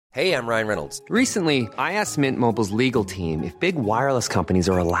Hey, I'm Ryan Reynolds. Recently, I asked Mint Mobile's legal team if big wireless companies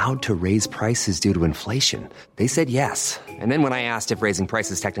are allowed to raise prices due to inflation. They said yes. And then when I asked if raising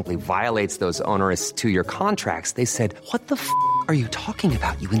prices technically violates those onerous two-year contracts, they said, "What the f*** are you talking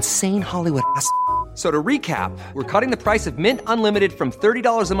about, you insane Hollywood ass?" So to recap, we're cutting the price of Mint Unlimited from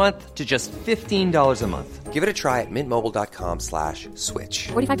 $30 a month to just $15 a month. Give it a try at mintmobile.com/switch.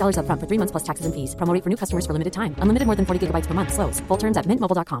 $45 up front for 3 months plus taxes and fees. Promo rate for new customers for limited time. Unlimited more than 40 gigabytes per month. Slows full terms at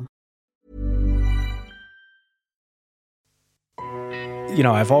mintmobile.com. You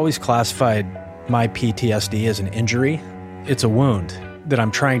know, I've always classified my PTSD as an injury. It's a wound that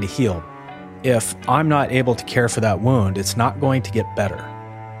I'm trying to heal. If I'm not able to care for that wound, it's not going to get better.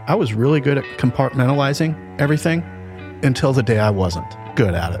 I was really good at compartmentalizing everything until the day I wasn't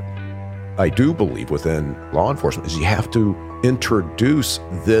good at it. I do believe within law enforcement is you have to introduce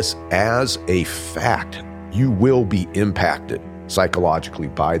this as a fact. You will be impacted psychologically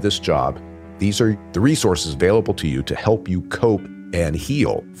by this job. These are the resources available to you to help you cope and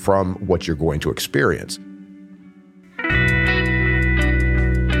heal from what you're going to experience.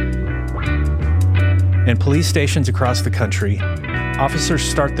 In police stations across the country, officers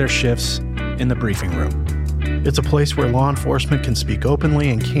start their shifts in the briefing room. It's a place where law enforcement can speak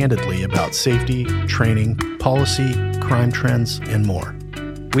openly and candidly about safety, training, policy, crime trends, and more.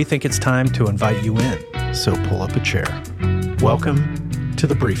 We think it's time to invite you in. So pull up a chair. Welcome to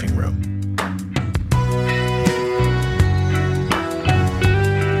the briefing room.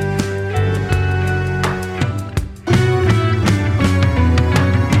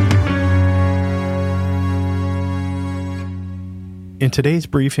 In today's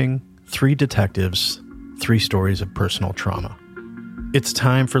briefing, 3 detectives, 3 stories of personal trauma. It's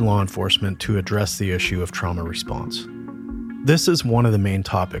time for law enforcement to address the issue of trauma response. This is one of the main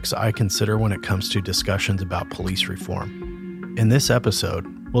topics I consider when it comes to discussions about police reform. In this episode,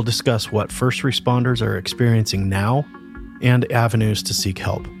 we'll discuss what first responders are experiencing now and avenues to seek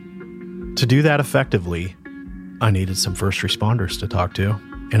help. To do that effectively, I needed some first responders to talk to,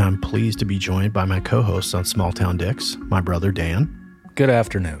 and I'm pleased to be joined by my co-hosts on Small Town Dicks, my brother Dan. Good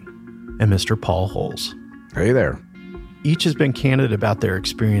afternoon. And Mr. Paul Holes. Hey there. Each has been candid about their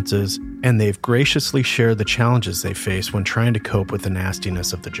experiences, and they've graciously shared the challenges they face when trying to cope with the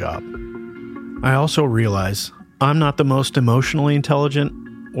nastiness of the job. I also realize I'm not the most emotionally intelligent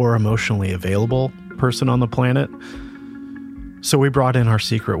or emotionally available person on the planet, so we brought in our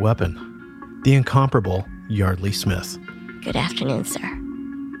secret weapon, the incomparable Yardley Smith. Good afternoon, sir.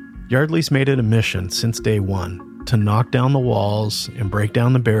 Yardley's made it a mission since day one to knock down the walls and break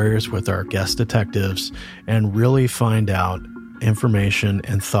down the barriers with our guest detectives and really find out information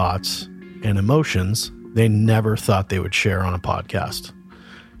and thoughts and emotions they never thought they would share on a podcast.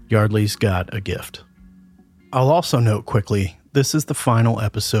 Yardley's got a gift. I'll also note quickly, this is the final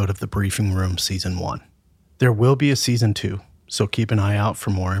episode of The Briefing Room Season 1. There will be a Season 2, so keep an eye out for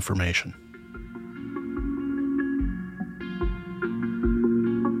more information.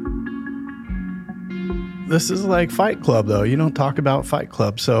 This is like Fight Club, though. You don't talk about Fight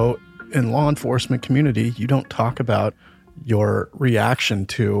Club. So in law enforcement community, you don't talk about your reaction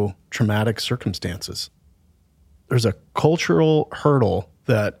to traumatic circumstances. There's a cultural hurdle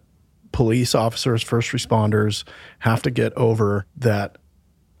that police officers, first responders have to get over that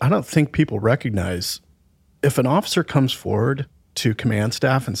I don't think people recognize. If an officer comes forward to command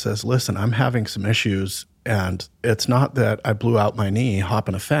staff and says, listen, I'm having some issues, and it's not that I blew out my knee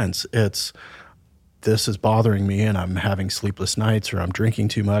hopping a fence, it's this is bothering me and I'm having sleepless nights or I'm drinking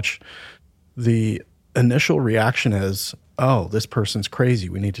too much. The initial reaction is, oh, this person's crazy.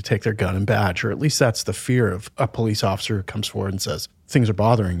 We need to take their gun and badge. Or at least that's the fear of a police officer who comes forward and says, things are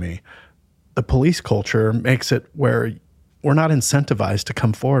bothering me. The police culture makes it where we're not incentivized to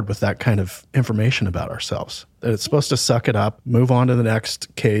come forward with that kind of information about ourselves. That it's supposed to suck it up, move on to the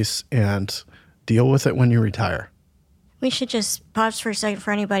next case, and deal with it when you retire. We should just pause for a second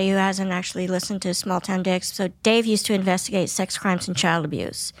for anybody who hasn't actually listened to Small Town Dicks. So Dave used to investigate sex crimes and child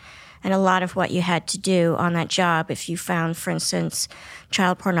abuse. And a lot of what you had to do on that job, if you found, for instance,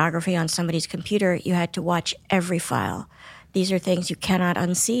 child pornography on somebody's computer, you had to watch every file. These are things you cannot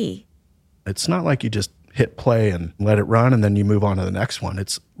unsee. It's not like you just hit play and let it run and then you move on to the next one.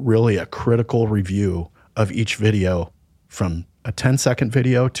 It's really a critical review of each video, from a 10-second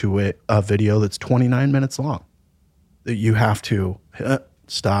video to a video that's 29 minutes long. You have to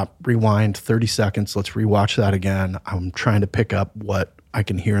stop, rewind 30 seconds. Let's rewatch that again. I'm trying to pick up what I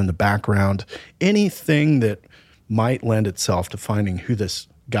can hear in the background. Anything that might lend itself to finding who this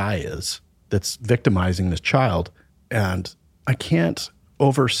guy is that's victimizing this child. And I can't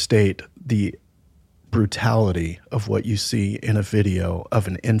overstate the brutality of what you see in a video of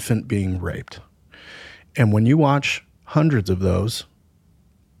an infant being raped. And when you watch hundreds of those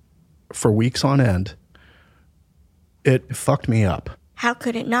for weeks on end, it fucked me up. How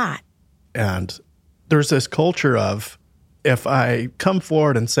could it not? And there's this culture of, if I come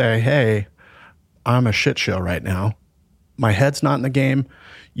forward and say, hey, I'm a shit show right now, my head's not in the game,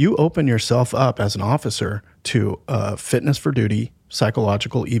 you open yourself up as an officer to fitness for duty,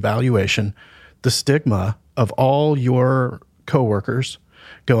 psychological evaluation, the stigma of all your coworkers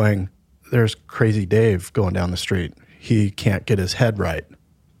going, there's crazy Dave going down the street. He can't get his head right.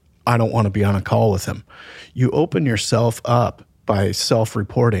 I don't want to be on a call with him. You open yourself up by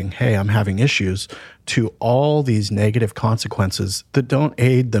self-reporting, hey, I'm having issues, to all these negative consequences that don't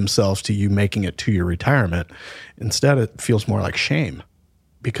aid themselves to you making it to your retirement. Instead, it feels more like shame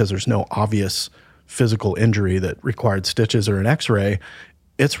because there's no obvious physical injury that required stitches or an x-ray.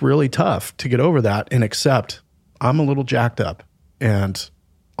 It's really tough to get over that and accept I'm a little jacked up. And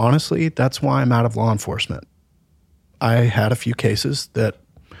honestly, that's why I'm out of law enforcement. I had a few cases that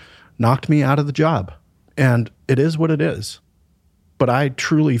knocked me out of the job, and it is what it is. But I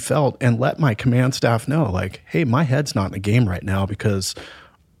truly felt and let my command staff know, like, hey, my head's not in the game right now because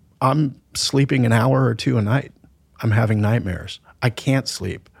I'm sleeping an hour or two a night. I'm having nightmares. I can't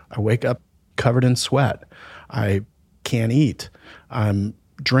sleep. I wake up covered in sweat. I can't eat. I'm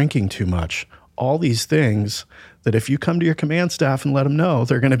drinking too much. All these things that if you come to your command staff and let them know,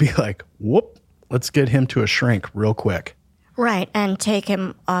 they're going to be like, whoop, let's get him to a shrink real quick. Right, and take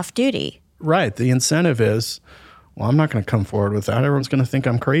him off duty. Right. The incentive is, well, I'm not going to come forward with that. Everyone's going to think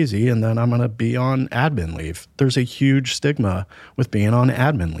I'm crazy, and then I'm going to be on admin leave. There's a huge stigma with being on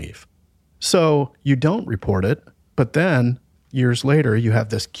admin leave. So you don't report it, but then years later, you have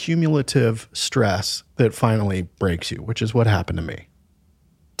this cumulative stress that finally breaks you, which is what happened to me.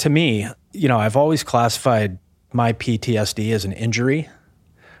 To me, I've always classified my PTSD as an injury.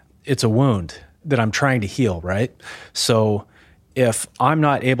 It's a wound that I'm trying to heal, right? So if I'm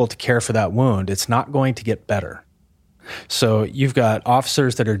not able to care for that wound, it's not going to get better. So you've got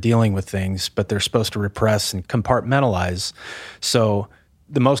officers that are dealing with things, but they're supposed to repress and compartmentalize. So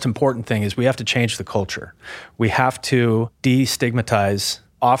the most important thing is we have to change the culture. We have to destigmatize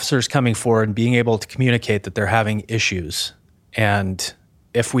officers coming forward and being able to communicate that they're having issues. And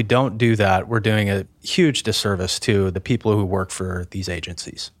if we don't do that, we're doing a huge disservice to the people who work for these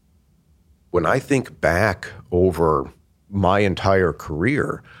agencies. When I think back over my entire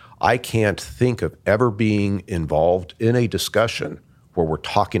career, I can't think of ever being involved in a discussion where we're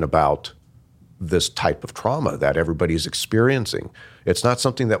talking about this type of trauma that everybody's experiencing. It's not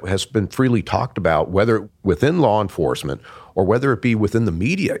something that has been freely talked about, whether within law enforcement or whether it be within the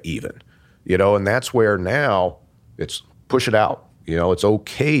media even, and that's where now it's push it out. It's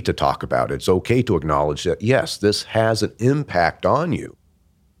okay to talk about it. It's okay to acknowledge that, yes, this has an impact on you.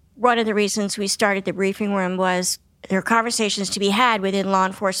 One of the reasons we started the briefing room was there are conversations to be had within law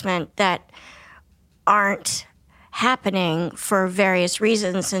enforcement that aren't happening for various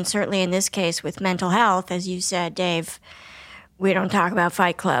reasons. And certainly in this case with mental health, as you said, Dave, we don't talk about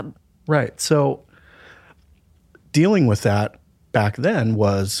Fight Club. Right. So dealing with that back then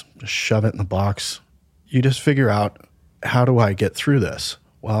was just shove it in the box. You just figure out, how do I get through this?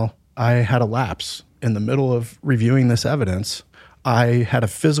 Well, I had a lapse in the middle of reviewing this evidence. I had a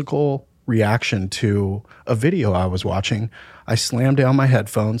physical reaction to a video I was watching. I slammed down my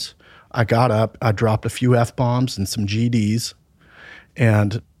headphones. I got up. I dropped a few F-bombs and some GDs.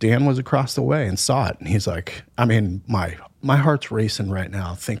 And Dan was across the way and saw it. And he's like, my heart's racing right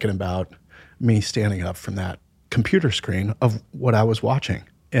now thinking about me standing up from that computer screen of what I was watching.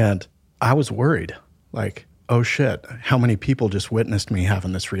 And I was worried, like, oh shit, how many people just witnessed me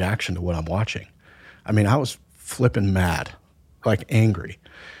having this reaction to what I'm watching? I was flipping mad, like angry.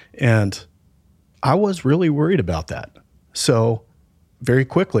 And I was really worried about that. So very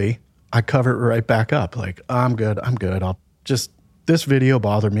quickly, I covered it right back up. Like, I'm good. This video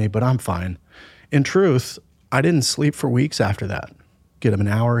bothered me, but I'm fine. In truth, I didn't sleep for weeks after that. Get an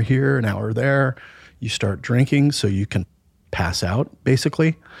hour here, an hour there. You start drinking so you can pass out,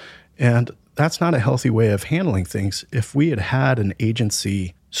 basically. And that's not a healthy way of handling things. If we had had an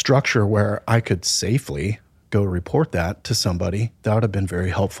agency structure where I could safely go report that to somebody, that would have been very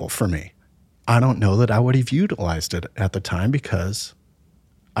helpful for me. I don't know that I would have utilized it at the time because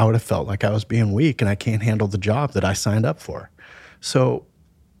I would have felt like I was being weak and I can't handle the job that I signed up for. So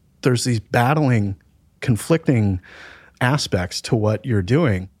there's these conflicting aspects to what you're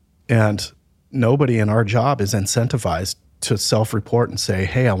doing. And nobody in our job is incentivized to self-report and say,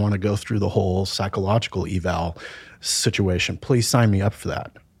 hey, I want to go through the whole psychological eval situation. Please sign me up for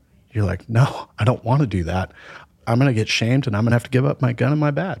that. You're like, no, I don't want to do that. I'm going to get shamed and I'm going to have to give up my gun and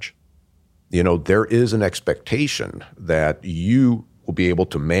my badge. You know, there is an expectation that you will be able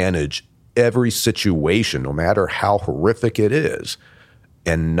to manage every situation, no matter how horrific it is,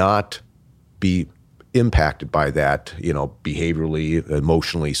 and not be impacted by that, you know, behaviorally,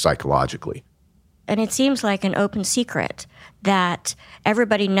 emotionally, psychologically. And it seems like an open secret that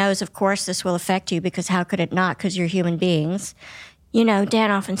everybody knows, of course, this will affect you, because how could it not? Because you're human beings. You know,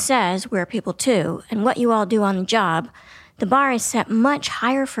 Dan often says, we're people too. And what you all do on the job, the bar is set much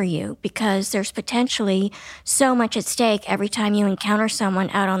higher for you because there's potentially so much at stake every time you encounter someone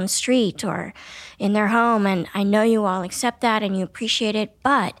out on the street or in their home. And I know you all accept that and you appreciate it,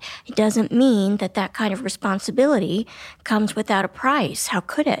 but it doesn't mean that that kind of responsibility comes without a price. How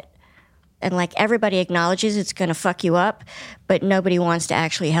could it? And like everybody acknowledges it's going to fuck you up, but nobody wants to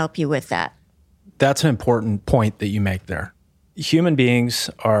actually help you with that. That's an important point that you make there. Human beings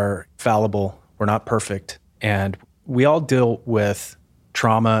are fallible. We're not perfect. And we all deal with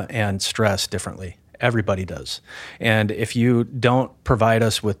trauma and stress differently. Everybody does. And if you don't provide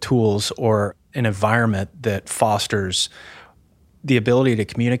us with tools or an environment that fosters the ability to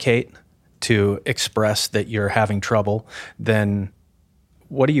communicate, to express that you're having trouble, then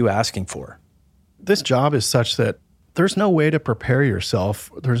what are you asking for? This job is such that there's no way to prepare yourself.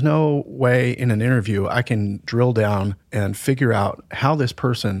 There's no way in an interview I can drill down and figure out how this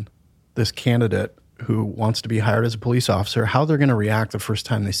person, this candidate who wants to be hired as a police officer, how they're going to react the first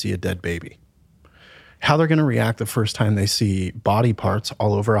time they see a dead baby. How they're going to react the first time they see body parts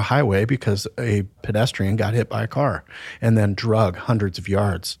all over a highway because a pedestrian got hit by a car and then drug hundreds of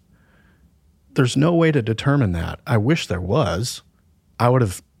yards. There's no way to determine that. I wish there was. I would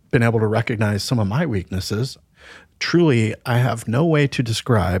have been able to recognize some of my weaknesses. Truly, I have no way to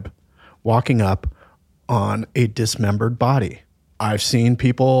describe walking up on a dismembered body. I've seen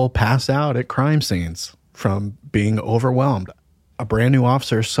people pass out at crime scenes from being overwhelmed. A brand new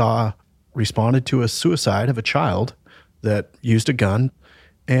officer responded to a suicide of a child that used a gun,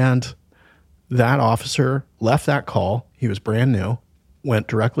 and that officer left that call. He was brand new, went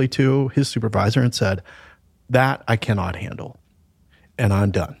directly to his supervisor and said, "That I cannot handle, and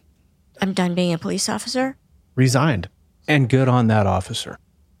I'm done." I'm done being a police officer? Resigned. And good on that officer.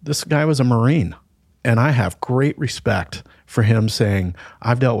 This guy was a Marine, and I have great respect for him saying,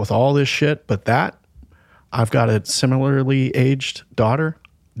 I've dealt with all this shit, but I've got a similarly aged daughter,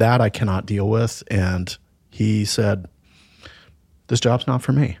 that I cannot deal with. And he said, this job's not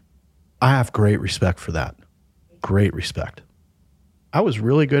for me. I have great respect for that. Great respect. I was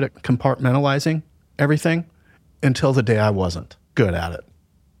really good at compartmentalizing everything until the day I wasn't good at it.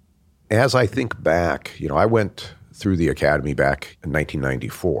 As I think back, you know, I went through the academy back in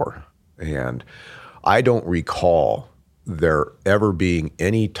 1994, and I don't recall there ever being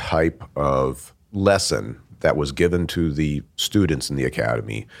any type of lesson that was given to the students in the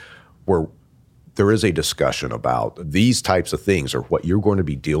academy where there is a discussion about these types of things or what you're going to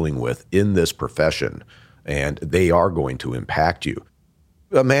be dealing with in this profession, and they are going to impact you.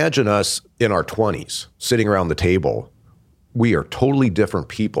 Imagine us in our 20s sitting around the table. We are totally different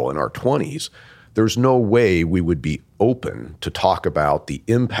people in our 20s. There's no way we would be open to talk about the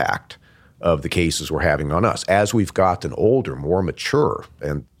impact of the cases we're having on us. As we've gotten older, more mature,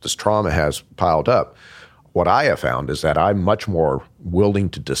 and this trauma has piled up, what I have found is that I'm much more willing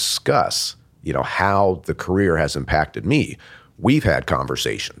to discuss, you know, how the career has impacted me. We've had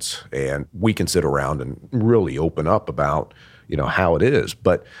conversations, and we can sit around and really open up about, you know, how it is.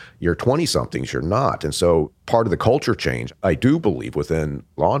 But you're 20-somethings, you're not. And so part of the culture change, I do believe, within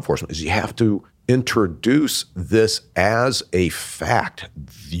law enforcement is you have to introduce this as a fact.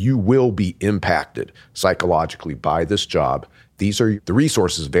 You will be impacted psychologically by this job. These are the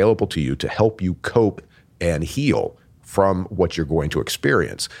resources available to you to help you cope and heal from what you're going to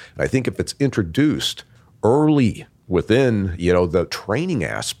experience. And I think if it's introduced early within, you know, the training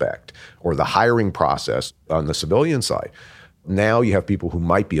aspect or the hiring process on the civilian side, now you have people who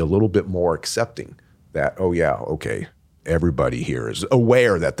might be a little bit more accepting that, oh yeah, okay, everybody here is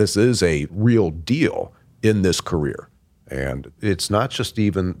aware that this is a real deal in this career. And it's not just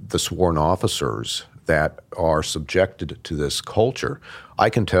even the sworn officers that are subjected to this culture. I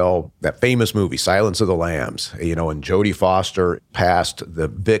can tell that famous movie, Silence of the Lambs, you know, and Jodie Foster passed the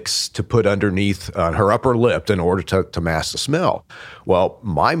Vicks to put underneath her upper lip in order to mask the smell. Well,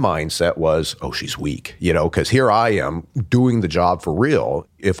 my mindset was, oh, she's weak, you know, because here I am doing the job for real.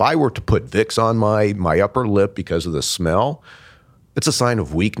 If I were to put Vicks on my upper lip because of the smell, it's a sign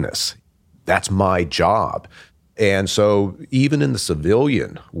of weakness. That's my job. And so even in the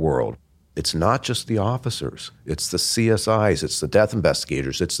civilian world, It's not just the officers. It's the CSIs. It's the death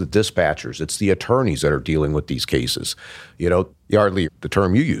investigators. It's the dispatchers. It's the attorneys that are dealing with these cases. You know, Yardley, the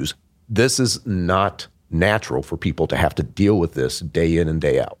term you use, this is not natural for people to have to deal with this day in and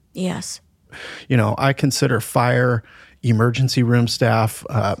day out. Yes. You know, I consider fire, emergency room staff,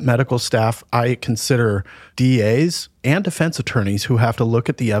 medical staff. I consider DAs and defense attorneys who have to look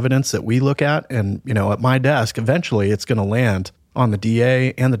at the evidence that we look at. And, you know, at my desk, eventually it's going to land on the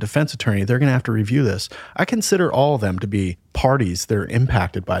DA and the defense attorney. They're going to have to review this. I consider all of them to be parties that are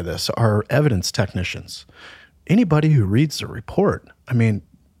impacted by this, our evidence technicians. Anybody who reads the report, I mean,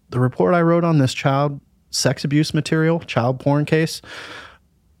 the report I wrote on this child sex abuse material, child porn case,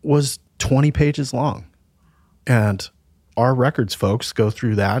 was 20 pages long. And our records folks go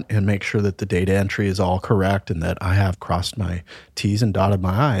through that and make sure that the data entry is all correct and that I have crossed my T's and dotted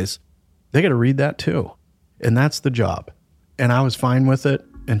my I's. They got to read that too. And that's the job. And I was fine with it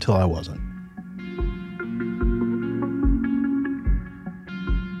until I wasn't.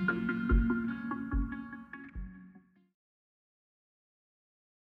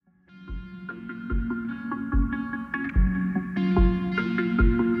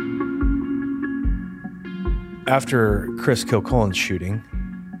 After Chris Kilcullen's shooting,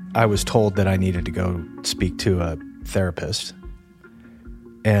 I was told that I needed to go speak to a therapist.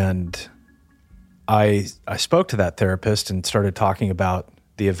 And I spoke to that therapist and started talking about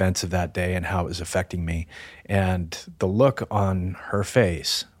the events of that day and how it was affecting me. And the look on her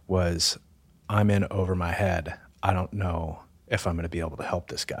face was, I'm in over my head. I don't know if I'm going to be able to help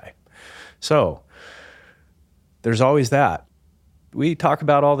this guy. So there's always that. We talk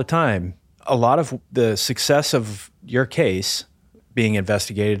about all the time. A lot of the success of your case being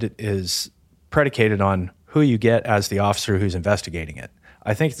investigated is predicated on who you get as the officer who's investigating it.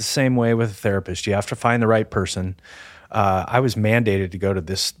 I think it's the same way with a therapist. You have to find the right person. I was mandated to go to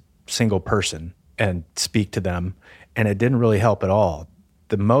this single person and speak to them, and it didn't really help at all.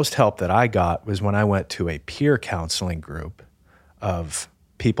 The most help that I got was when I went to a peer counseling group of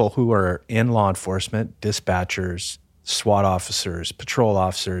people who are in law enforcement, dispatchers, SWAT officers, patrol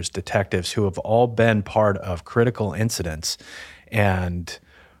officers, detectives who have all been part of critical incidents. And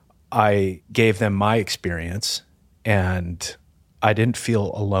I gave them my experience, and I didn't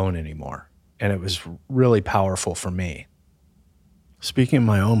feel alone anymore. And it was really powerful for me. Speaking of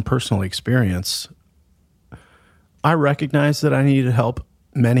my own personal experience, I recognized that I needed help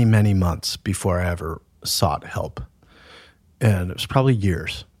many, many months before I ever sought help. And it was probably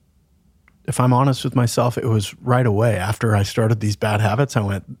years. If I'm honest with myself, it was right away after I started these bad habits. I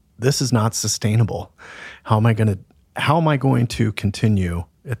went, this is not sustainable. How am I going to continue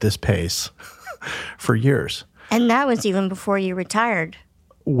at this pace for years? And that was even before you retired.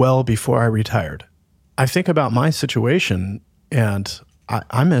 Well before I retired. I think about my situation, and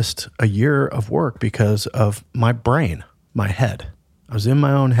I missed a year of work because of my brain, my head. I was in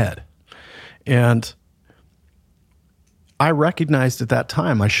my own head. And I recognized at that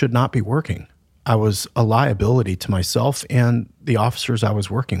time I should not be working. I was a liability to myself and the officers I was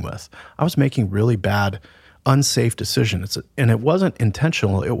working with. I was making really bad, unsafe decisions. And it wasn't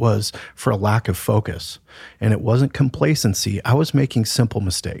intentional. It was for a lack of focus. And it wasn't complacency. I was making simple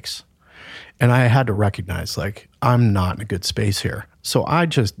mistakes. And I had to recognize, like, I'm not in a good space here. So I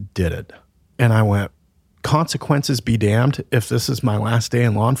just did it. And I went, consequences be damned. If this is my last day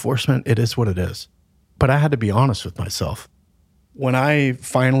in law enforcement, it is what it is. But I had to be honest with myself. When I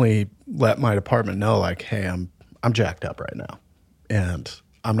finally let my department know, like, hey, I'm jacked up right now, and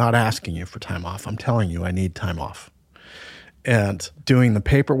I'm not asking you for time off. I'm telling you I need time off. And doing the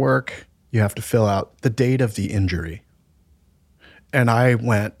paperwork, you have to fill out the date of the injury. And I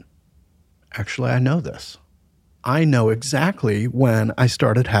went, actually, I know this. I know exactly when I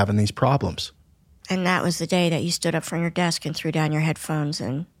started having these problems. And that was the day that you stood up from your desk and threw down your headphones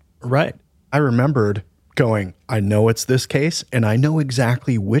and... Right. I remembered going, I know it's this case, and I know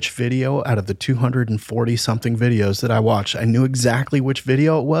exactly which video out of the 240 something videos that I watched. I knew exactly which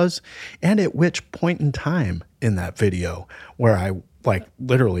video it was and at which point in time in that video where I, like,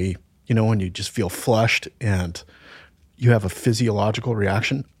 literally, you know, when you just feel flushed and you have a physiological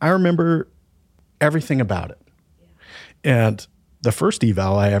reaction. I remember everything about it. And the first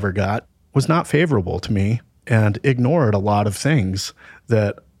eval I ever got was not favorable to me and ignored a lot of things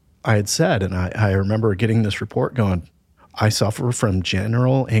that I had said. And I remember getting this report going, I suffer from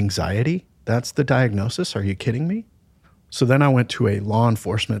general anxiety. That's the diagnosis. Are you kidding me? So then I went to a law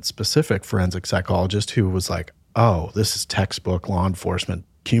enforcement specific forensic psychologist who was like, oh, this is textbook law enforcement,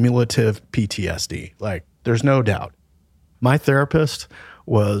 cumulative PTSD. Like, there's no doubt. My therapist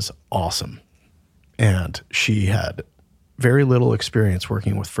was awesome. And she had very little experience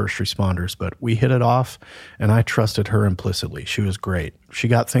working with first responders, but we hit it off, and I trusted her implicitly. She was great. She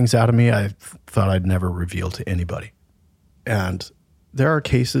got things out of me I thought I'd never reveal to anybody. And there are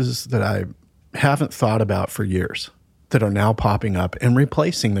cases that I haven't thought about for years that are now popping up and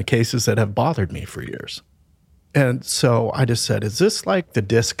replacing the cases that have bothered me for years. And so I just said, is this like the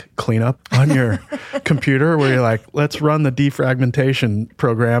disk cleanup on your computer where you're like, let's run the defragmentation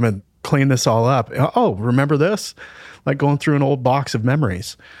program and clean this all up? Oh, remember this? Like going through an old box of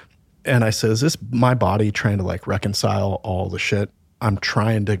memories. And I said, is this my body trying to like reconcile all the shit? I'm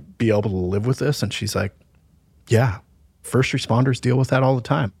trying to be able to live with this. And she's like, yeah, first responders deal with that all the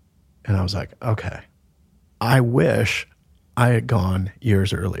time. And I was like, okay, I wish I had gone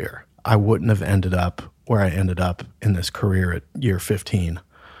years earlier. I wouldn't have ended up where I ended up in this career at year 15.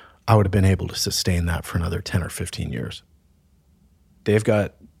 I would have been able to sustain that for another 10 or 15 years. Dave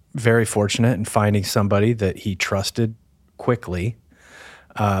got very fortunate in finding somebody that he trusted quickly.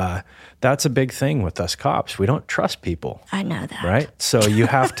 That's a big thing with us cops. We don't trust people. I know that. Right? So you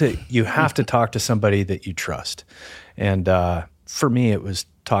have to talk to somebody that you trust. And for me, it was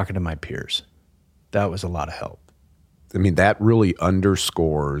talking to my peers. That was a lot of help. I mean, that really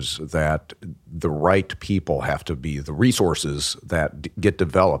underscores that the right people have to be, the resources that get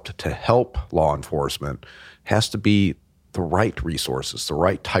developed to help law enforcement has to be the right resources, the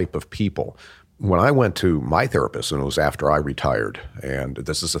right type of people. When I went to my therapist, and it was after I retired, and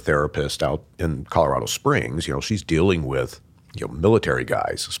this is a therapist out in Colorado Springs, she's dealing with, military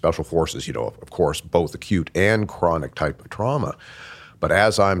guys, special forces, of course, both acute and chronic type of trauma. But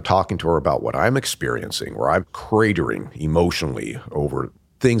as I'm talking to her about what I'm experiencing, where I'm cratering emotionally over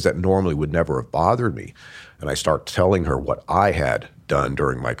things that normally would never have bothered me, and I start telling her what I had done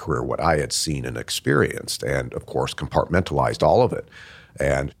during my career, what I had seen and experienced, and of course compartmentalized all of it.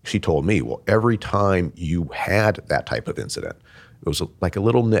 And she told me, well, every time you had that type of incident, it was like a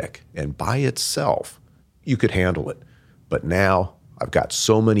little nick, and by itself, you could handle it. But now I've got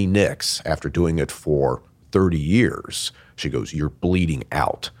so many nicks after doing it for 30 years. She goes, you're bleeding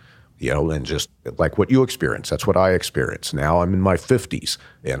out, and just like what you experienced, that's what I experienced. Now I'm in my 50s,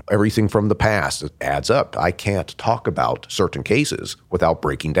 and everything from the past adds up. I can't talk about certain cases without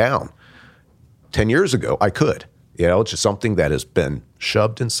breaking down. 10 years ago, I could. It's just something that has been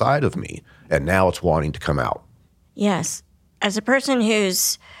shoved inside of me, and now it's wanting to come out. Yes. As a person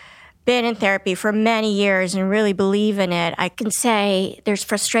who's been in therapy for many years and really believe in it, I can say there's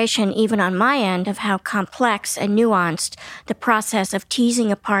frustration even on my end of how complex and nuanced the process of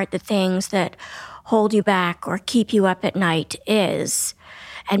teasing apart the things that hold you back or keep you up at night is.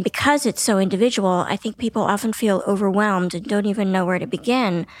 And because it's so individual, I think people often feel overwhelmed and don't even know where to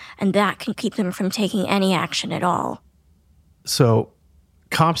begin, and that can keep them from taking any action at all. So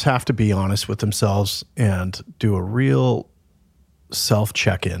cops have to be honest with themselves and do a real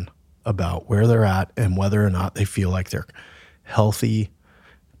self-check-in about where they're at and whether or not they feel like they're healthy,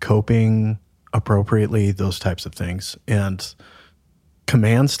 coping appropriately, those types of things. And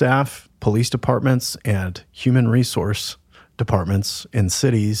command staff, police departments, and human resource departments in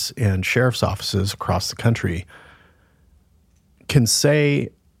cities and sheriff's offices across the country can say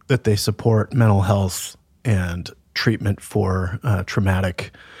that they support mental health and treatment for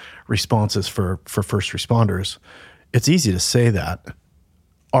traumatic responses for first responders. It's easy to say that.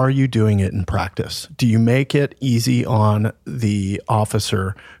 Are you doing it in practice? Do you make it easy on the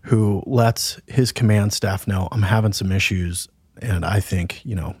officer who lets his command staff know, I'm having some issues? And I think,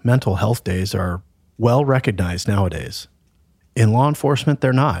 mental health days are well recognized nowadays. In law enforcement,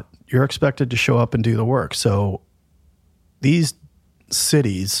 they're not. You're expected to show up and do the work. So these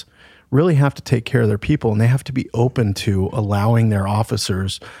cities really have to take care of their people, and they have to be open to allowing their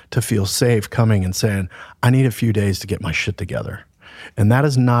officers to feel safe coming and saying, I need a few days to get my shit together. And that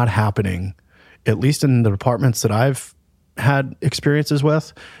is not happening, at least in the departments that I've had experiences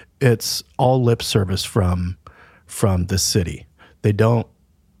with. It's all lip service from the city. They don't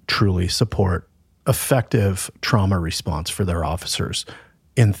truly support effective trauma response for their officers.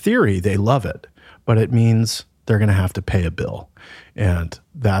 In theory, they love it, but it means they're going to have to pay a bill. And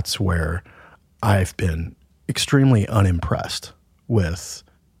that's where I've been extremely unimpressed with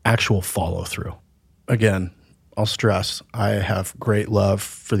actual follow through. Again, I'll stress, I have great love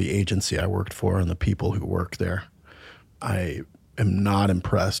for the agency I worked for and the people who work there. I am not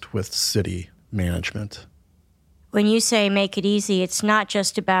impressed with city management. When you say make it easy, it's not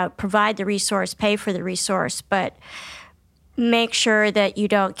just about provide the resource, pay for the resource, but make sure that you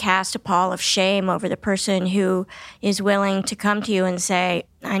don't cast a pall of shame over the person who is willing to come to you and say,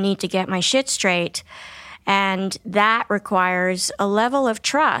 I need to get my shit straight. And that requires a level of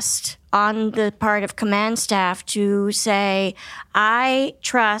trust on the part of command staff to say, I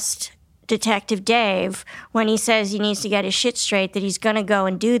trust Detective Dave when he says he needs to get his shit straight, that he's going to go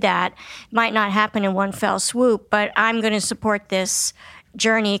and do that. Might not happen in one fell swoop, but I'm going to support this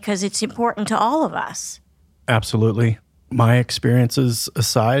journey because it's important to all of us. Absolutely. My experiences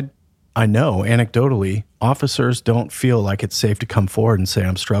aside, I know anecdotally, officers don't feel like it's safe to come forward and say,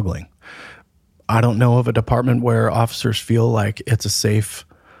 I'm struggling. I don't know of a department where officers feel like it's a safe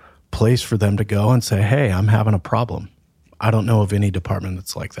place for them to go and say, hey, I'm having a problem. I don't know of any department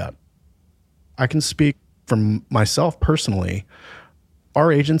that's like that. I can speak from myself personally.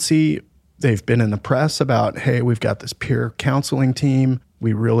 Our agency, they've been in the press about, hey, we've got this peer counseling team.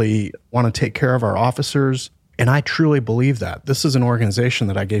 We really want to take care of our officers. And I truly believe that. This is an organization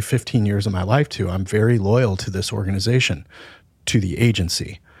that I gave 15 years of my life to. I'm very loyal to this organization, to the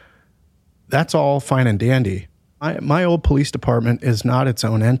agency. That's all fine and dandy. My old police department is not its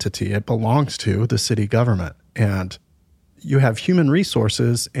own entity. It belongs to the city government. And you have human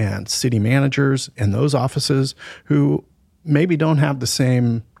resources and city managers in those offices who maybe don't have the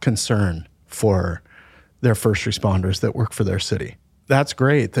same concern for their first responders that work for their city. That's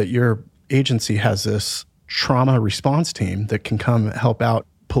great that your agency has this trauma response team that can come help out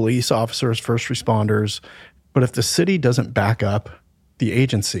police officers, first responders. But if the city doesn't back up the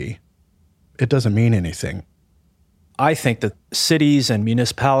agency, it doesn't mean anything. I think that cities and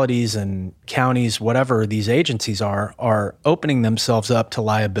municipalities and counties, whatever these agencies are opening themselves up to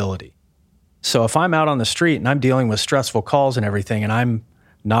liability. So if I'm out on the street and I'm dealing with stressful calls and everything, and I'm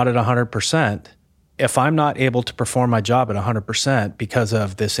not at 100%, if I'm not able to perform my job at 100% because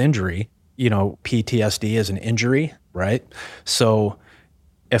of this injury, PTSD is an injury, right? So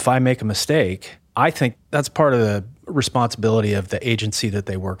if I make a mistake, I think that's part of the responsibility of the agency that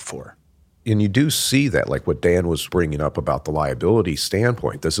they work for. And you do see that, like what Dan was bringing up about the liability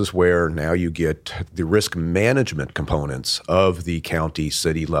standpoint. This is where now you get the risk management components of the county,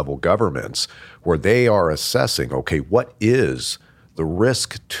 city level governments, where they are assessing, okay, what is the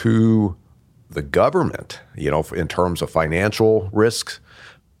risk to the government, in terms of financial risks,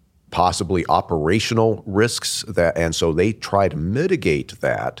 possibly operational risks, and so they try to mitigate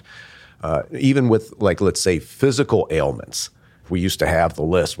that, even with, like, let's say, physical ailments. We used to have the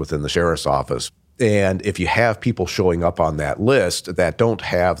list within the sheriff's office. And if you have people showing up on that list that don't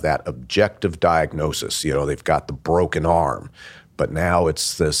have that objective diagnosis, they've got the broken arm, but now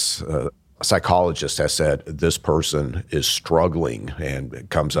it's this psychologist has said this person is struggling and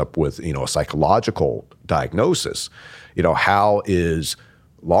comes up with, a psychological diagnosis. How is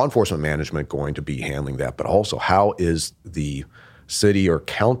law enforcement management going to be handling that? But also, how is the city or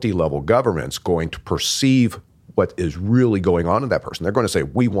county level governments going to perceive what is really going on in that person? They're going to say,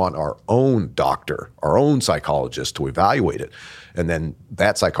 we want our own doctor, our own psychologist to evaluate it. And then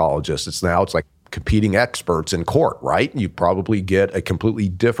that psychologist, it's like competing experts in court, right? You probably get a completely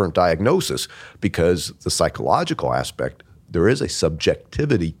different diagnosis because the psychological aspect, there is a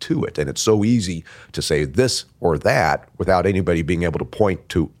subjectivity to it. And it's so easy to say this or that without anybody being able to point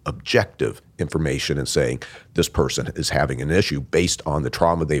to objective information and saying this person is having an issue based on the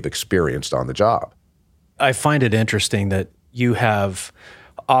trauma they've experienced on the job. I find it interesting that you have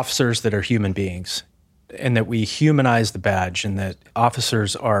officers that are human beings and that we humanize the badge and that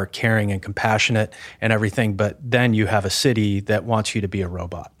officers are caring and compassionate and everything, but then you have a city that wants you to be a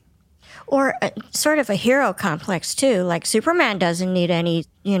robot. Or sort of a hero complex, too. Like Superman doesn't need any,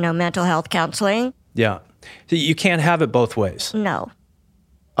 mental health counseling. Yeah. So you can't have it both ways. No.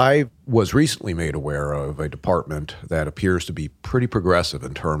 I was recently made aware of a department that appears to be pretty progressive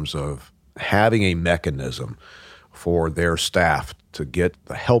in terms of having a mechanism for their staff to get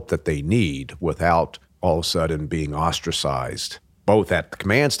the help that they need without all of a sudden being ostracized, both at the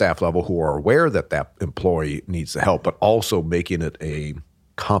command staff level who are aware that that employee needs the help, but also making it a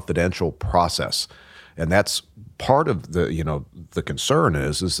confidential process. And that's part of the, the concern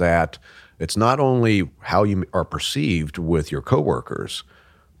is that it's not only how you are perceived with your coworkers,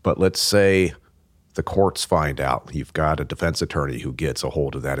 but let's say the courts find out you've got a defense attorney who gets a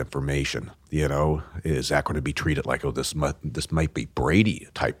hold of that information. Is that going to be treated like, this might be Brady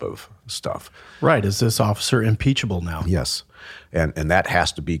type of stuff? Right. Is this officer impeachable now? Yes. And that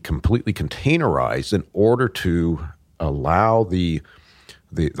has to be completely containerized in order to allow the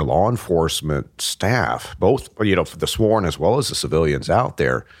law enforcement staff, both, the sworn as well as the civilians out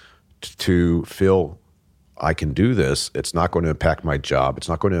there, to feel I can do this. It's not going to impact my job. It's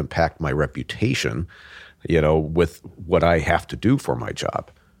not going to impact my reputation, with what I have to do for my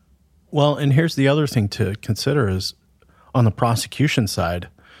job. Well, and here's the other thing to consider is on the prosecution side,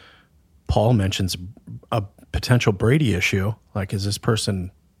 Paul mentions a potential Brady issue. Like, is this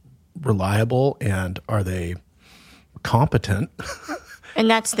person reliable and are they competent? And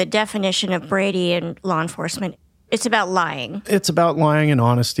that's the definition of Brady in law enforcement. It's about lying. It's about lying and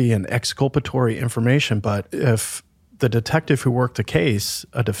honesty and exculpatory information. But if the detective who worked the case,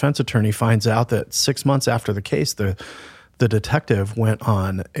 a defense attorney, finds out that 6 months after the case, the detective went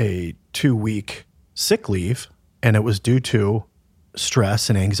on a 2-week sick leave, and it was due to stress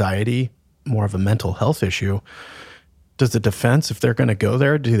and anxiety, more of a mental health issue, does the defense, if they're going to go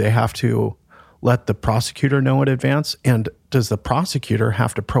there, do they have to let the prosecutor know in advance? And does the prosecutor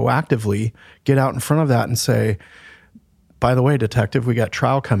have to proactively get out in front of that and say, by the way, detective, we got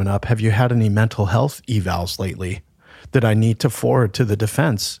trial coming up. Have you had any mental health evals lately that I need to forward to the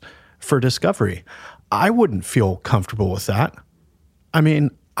defense for discovery? I wouldn't feel comfortable with that. I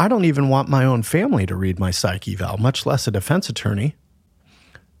mean, I don't even want my own family to read my psych eval, much less a defense attorney.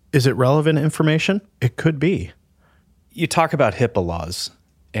 Is it relevant information? It could be. You talk about HIPAA laws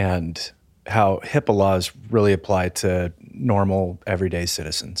and how HIPAA laws really apply to normal, everyday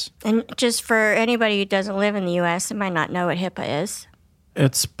citizens. And just for anybody who doesn't live in the U.S. and might not know what HIPAA is.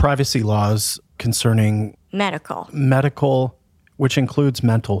 It's privacy laws concerning medical, which includes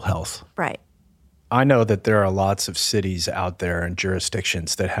mental health. Right. I know that there are lots of cities out there and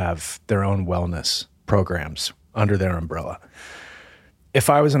jurisdictions that have their own wellness programs under their umbrella. If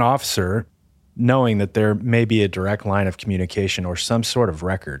I was an officer, knowing that there may be a direct line of communication or some sort of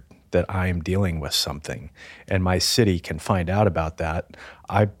record that I am dealing with something, and my city can find out about that,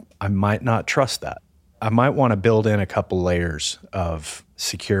 I might not trust that. I might want to build in a couple layers of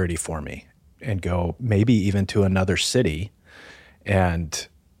security for me and go maybe even to another city and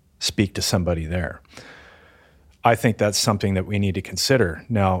speak to somebody there. I think that's something that we need to consider.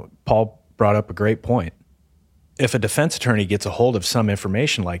 Now, Paul brought up a great point. If a defense attorney gets a hold of some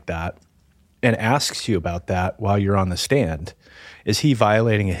information like that and asks you about that while you're on the stand, is he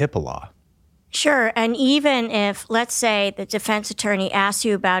violating a HIPAA law? Sure. And even if, let's say, the defense attorney asks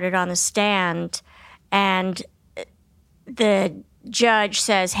you about it on the stand and the judge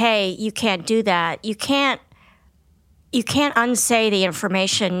says, hey, you can't do that, you can't unsay the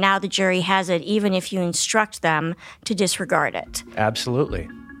information. Now the jury has it, even if you instruct them to disregard it. Absolutely.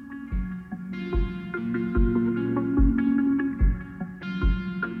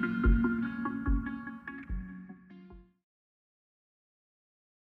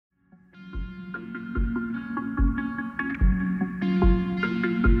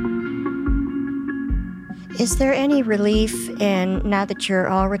 Is there any relief in, now that you're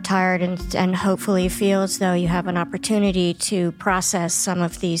all retired and hopefully feel as though you have an opportunity to process some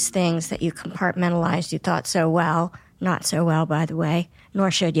of these things that you compartmentalized, you thought so well, not so well, by the way, nor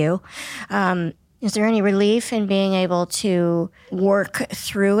should you. Is there any relief in being able to work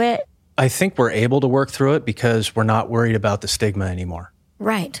through it? I think we're able to work through it because we're not worried about the stigma anymore.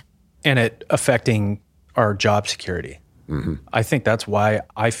 Right. And it affecting our job security. Mm-hmm. I think that's why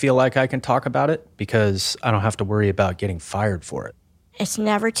I feel like I can talk about it, because I don't have to worry about getting fired for it. It's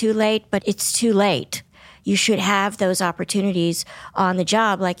never too late, but it's too late. You should have those opportunities on the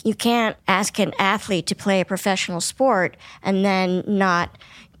job. Like, you can't ask an athlete to play a professional sport and then not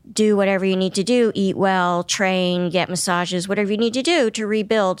do whatever you need to do, eat well, train, get massages, whatever you need to do to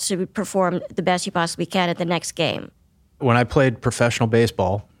rebuild, to perform the best you possibly can at the next game. When I played professional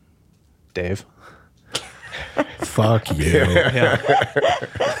baseball, Dave... Fuck you. Yeah.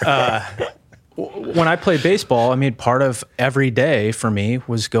 When I played baseball, I mean, part of every day for me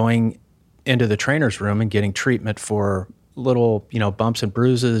was going into the trainer's room and getting treatment for little, bumps and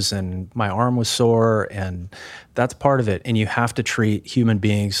bruises, and my arm was sore, and that's part of it. And you have to treat human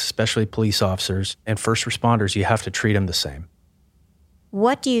beings, especially police officers and first responders, you have to treat them the same.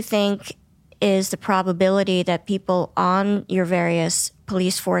 What do you think is the probability that people on your various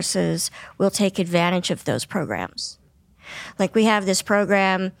police forces will take advantage of those programs? Like, we have this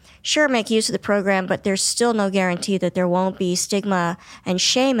program, sure, make use of the program, but there's still no guarantee that there won't be stigma and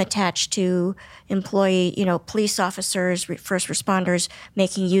shame attached to employee, police officers, first responders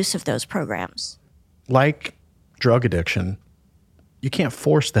making use of those programs. Like drug addiction, you can't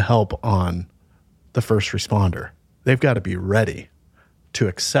force the help on the first responder. They've got to be ready to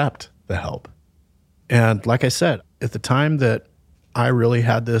accept the help. And like I said, at the time that I really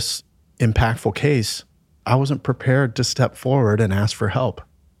had this impactful case, I wasn't prepared to step forward and ask for help.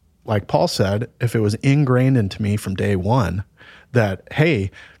 Like Paul said, if it was ingrained into me from day one that,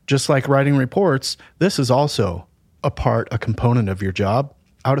 hey, just like writing reports, this is also a component of your job,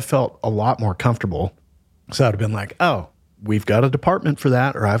 I would have felt a lot more comfortable. So I'd have been like, oh, we've got a department for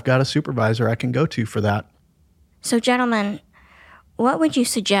that, or I've got a supervisor I can go to for that. So, gentlemen, what would you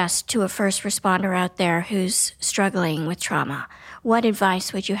suggest to a first responder out there who's struggling with trauma? what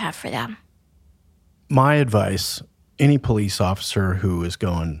advice would you have for them? My advice, any police officer who is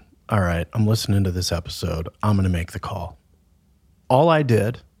going, all right, I'm listening to this episode, I'm going to make the call. All I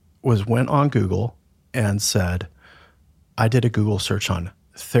did was went on Google and said, I did a Google search on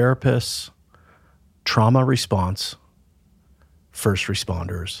therapists, trauma response, first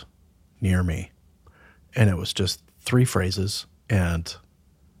responders near me. And it was just 3 phrases, and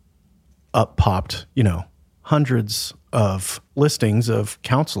up popped, hundreds of listings of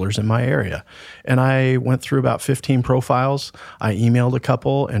counselors in my area. And I went through about 15 profiles. I emailed a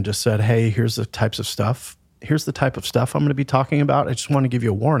couple and just said, hey, here's the type of stuff I'm going to be talking about. I just want to give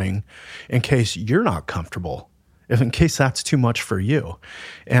you a warning in case you're not comfortable, in case that's too much for you.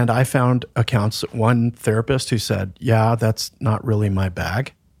 And I found one therapist who said, yeah, that's not really my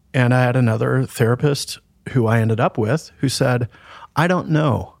bag. And I had another therapist who I ended up with who said, I don't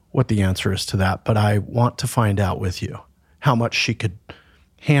know what the answer is to that, but I want to find out with you how much she could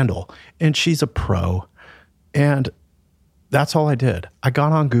handle. And she's a pro. And that's all I did. I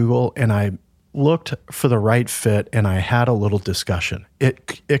got on Google and I looked for the right fit, and I had a little discussion.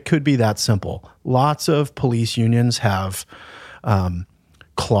 It could be that simple. Lots of police unions have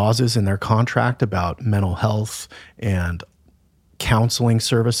clauses in their contract about mental health and counseling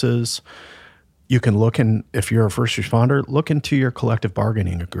services. You can look in, if you're a first responder, look into your collective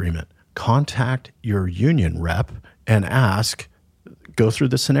bargaining agreement. Contact your union rep and go through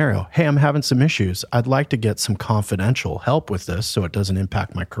the scenario. Hey, I'm having some issues. I'd like to get some confidential help with this so it doesn't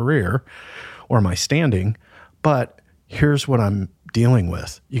impact my career or my standing, but here's what I'm dealing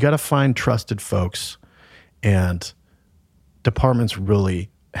with. You got to find trusted folks, and departments really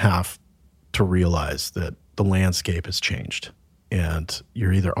have to realize that the landscape has changed. And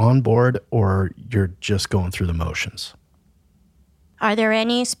you're either on board or you're just going through the motions. Are there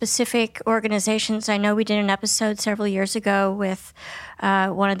any specific organizations? I know we did an episode several years ago with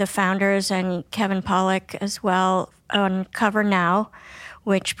one of the founders and Kevin Pollack as well on Cover Now,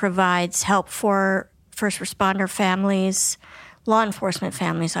 which provides help for first responder families, law enforcement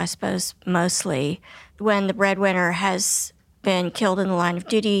families, I suppose, mostly, when the breadwinner has been killed in the line of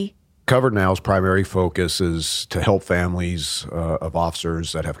duty. Cover Now's primary focus is to help families of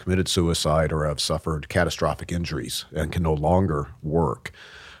officers that have committed suicide or have suffered catastrophic injuries and can no longer work.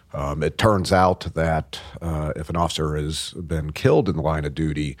 It turns out that if an officer has been killed in the line of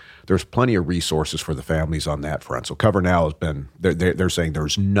duty, there's plenty of resources for the families on that front. So Cover Now has been, they're saying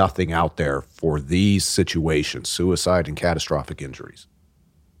there's nothing out there for these situations, suicide and catastrophic injuries.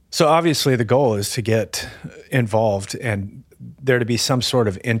 So obviously the goal is to get involved and there to be some sort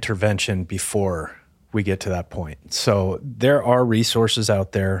of intervention before we get to that point. So there are resources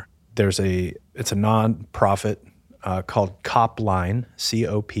out there. It's a nonprofit called COPLINE,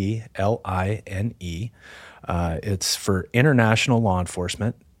 COPLINE. It's for international law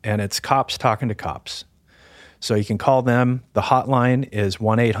enforcement, and it's cops talking to cops. So you can call them. The hotline is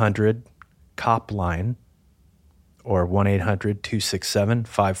 1-800-COPLINE or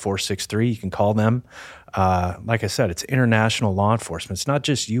 1-800-267-5463. You can call them. Like I said, it's international law enforcement. It's not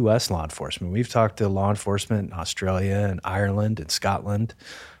just U.S. law enforcement. We've talked to law enforcement in Australia and Ireland and Scotland.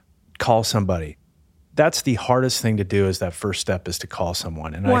 Call somebody. That's the hardest thing to do, is that first step is to call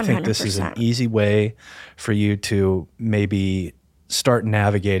someone. And 100%. I think this is an easy way for you to maybe start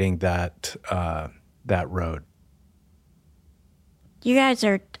navigating that road. You guys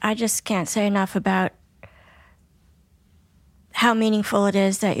I just can't say enough about how meaningful it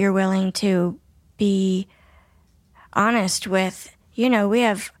is that you're willing to be honest with, we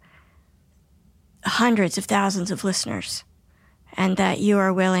have hundreds of thousands of listeners, and that you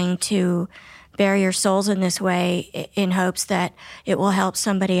are willing to bare your souls in this way in hopes that it will help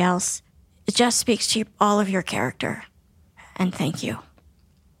somebody else. It just speaks to all of your character. And thank you.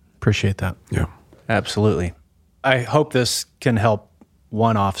 Appreciate that. Yeah, absolutely. I hope this can help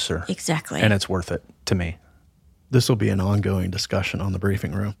one officer. Exactly. And it's worth it to me. This will be an ongoing discussion on the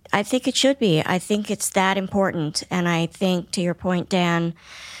briefing room. I think it should be. I think it's that important. And I think, to your point, Dan,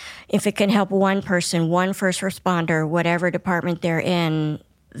 if it can help one person, one first responder, whatever department they're in,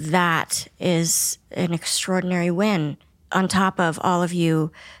 that is an extraordinary win, on top of all of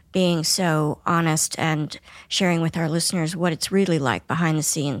you being so honest and sharing with our listeners what it's really like behind the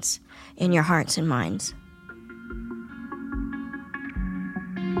scenes in your hearts and minds.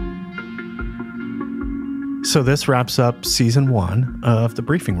 So this wraps up season 1 of The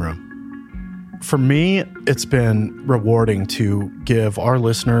Briefing Room. For me, it's been rewarding to give our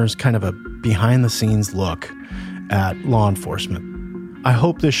listeners kind of a behind-the-scenes look at law enforcement. I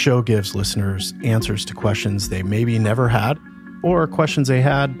hope this show gives listeners answers to questions they maybe never had, or questions they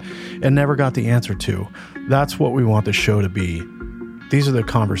had and never got the answer to. That's what we want the show to be. These are the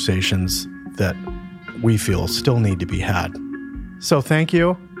conversations that we feel still need to be had. So thank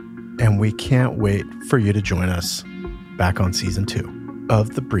you, and we can't wait for you to join us back on season 2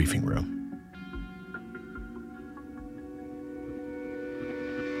 of The Briefing Room.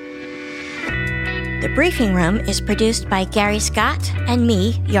 The Briefing Room is produced by Gary Scott and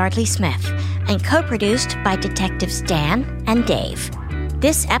me, Yardley Smith, and co-produced by Detectives Dan and Dave.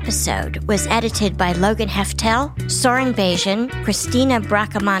 This episode was edited by Logan Heftel, Soren Bajan, Christina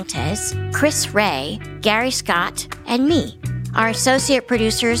Bracamontes, Chris Ray, Gary Scott, and me. Our associate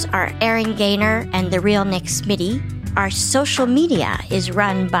producers are Aaron Gaynor and the real Nick Smitty. Our social media is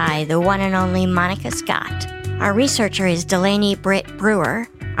run by the one and only Monica Scott. Our researcher is Delaney Britt Brewer.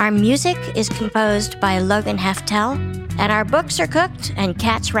 Our music is composed by Logan Heftel, and our books are cooked and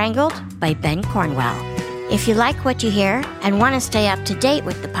cats wrangled by Ben Cornwell. If you like what you hear and want to stay up to date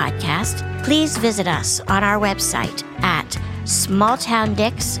with the podcast, please visit us on our website at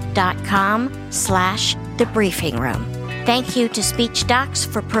smalltowndicks.com/thebriefingroom. Thank you to Speech Docs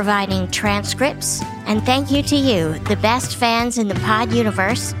for providing transcripts, and thank you to you, the best fans in the pod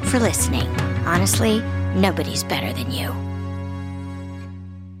universe, for listening. Honestly, nobody's better than you.